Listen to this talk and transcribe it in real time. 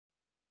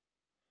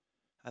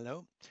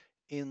Hello.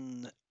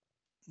 In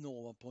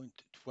Novapoint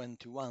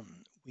 21,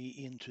 we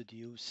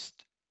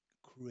introduced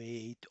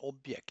create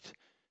object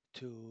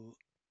to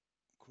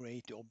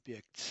create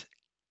objects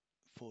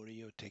for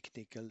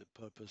geotechnical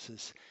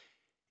purposes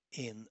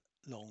in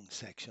long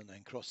section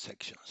and cross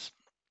sections.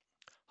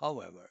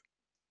 However,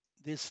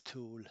 this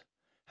tool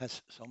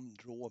has some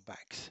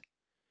drawbacks.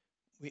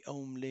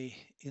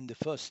 In the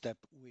first step,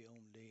 we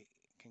only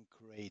can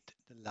create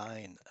the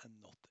line and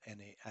not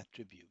any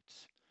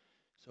attributes.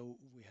 So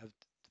we have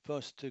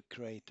first to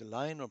create a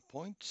line or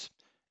points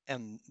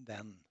and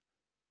then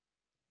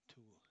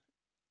to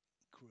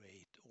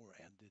create or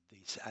edit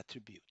these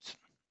attributes.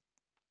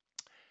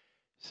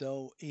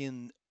 So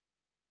in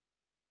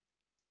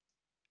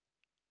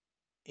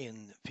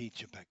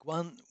feature pack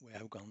 1, we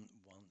have gone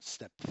one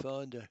step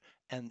further,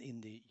 and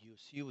in the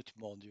GeoSuite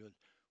module,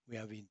 we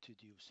have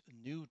introduced a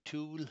new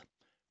tool,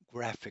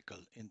 Graphical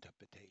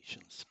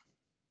Interpretations.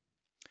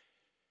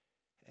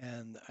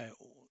 And I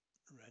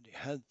already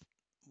had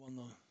one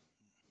of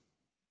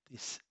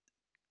this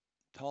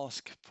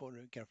task for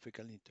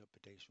Graphical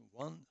Interpretation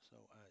 1, so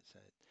I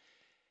said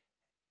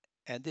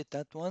edit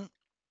that one.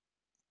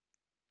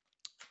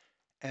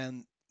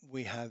 And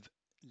we have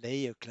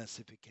layer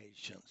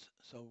classifications,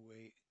 so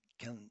we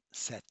can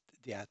set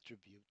the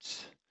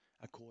attributes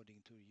according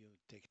to your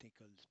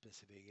technical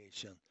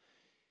specification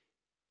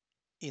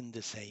in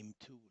the same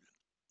tool.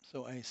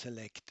 So I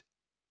select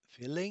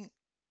filling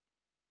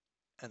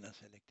and I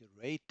select the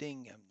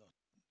rating. I'm not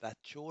that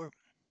sure.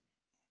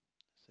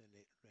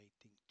 Select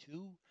rating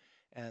 2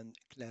 and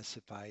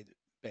classified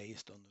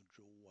based on the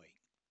drawing.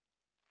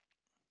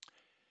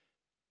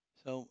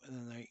 So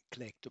then I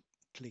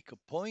click a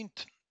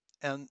point,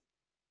 and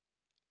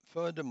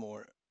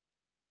furthermore,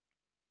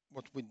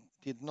 what we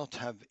did not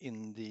have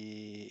in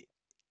the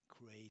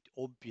create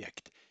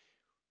object,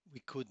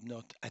 we could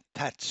not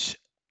attach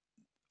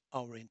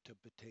our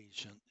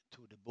interpretation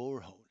to the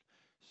borehole.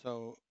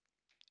 So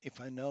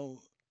if I now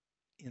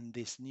in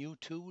this new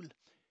tool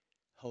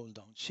hold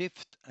down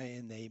shift, I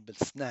enable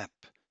snap,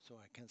 so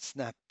I can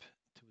snap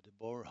to the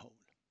borehole.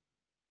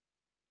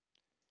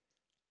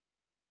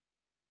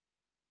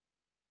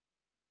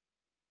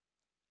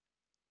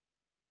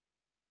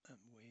 And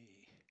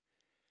we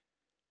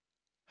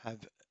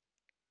have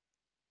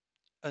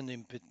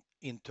an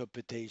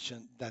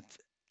interpretation that's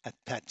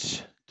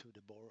attached to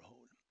the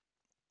borehole.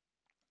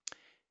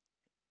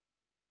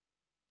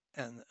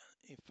 And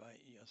if I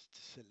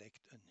just select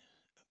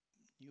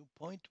a new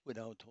point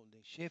without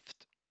holding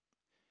shift,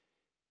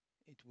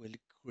 it will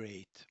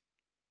create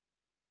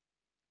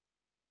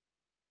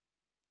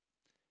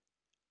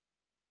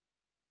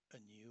a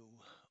new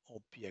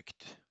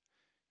object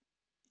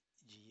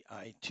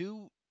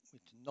GI2,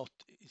 which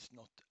is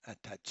not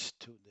attached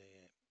to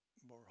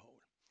the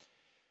borehole.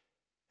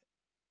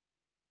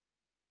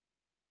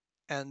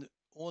 And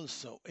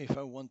also, if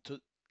I want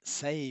to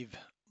save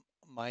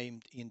my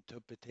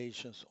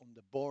interpretations on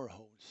the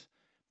boreholes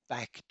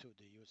back to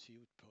the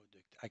GeoSuite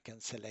project, I can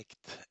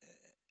select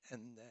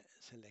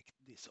select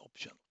this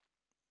option.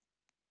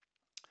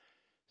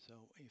 So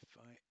if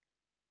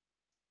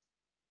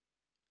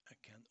I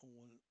can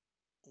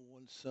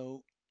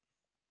also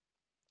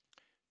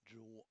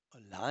draw a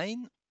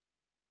line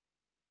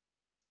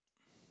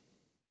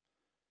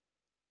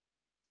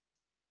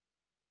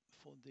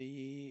for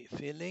the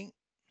filling.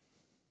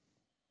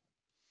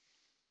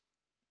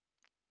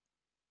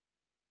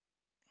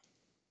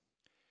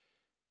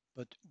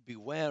 But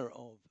beware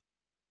of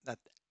that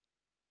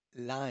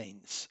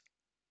lines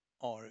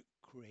are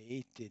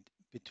created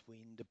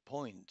between the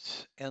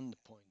points,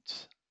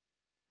 endpoints,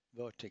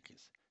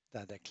 vertices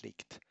that I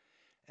clicked.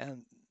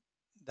 And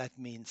that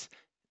means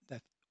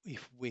that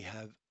if we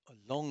have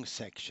a long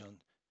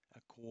section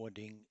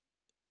according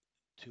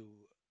to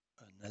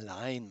an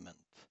alignment,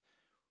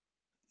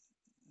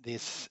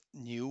 this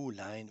new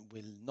line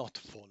will not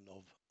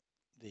follow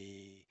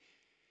the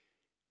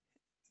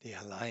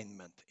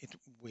alignment. It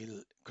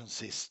will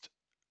consist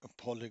a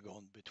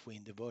polygon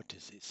between the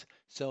vertices.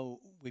 So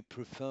we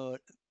prefer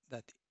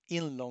that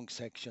in long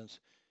sections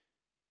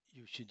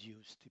you should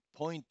use the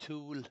point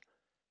tool,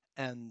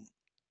 and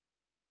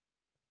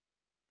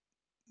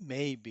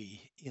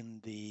maybe in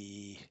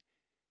the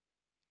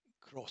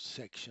cross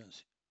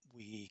sections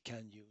we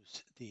can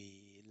use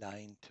the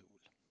line tool.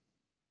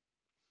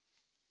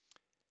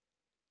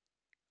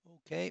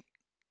 Okay,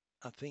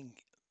 I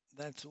think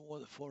that's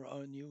all for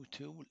our new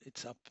tool.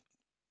 It's up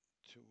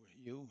to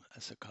you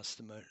as a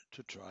customer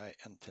to try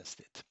and test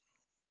it.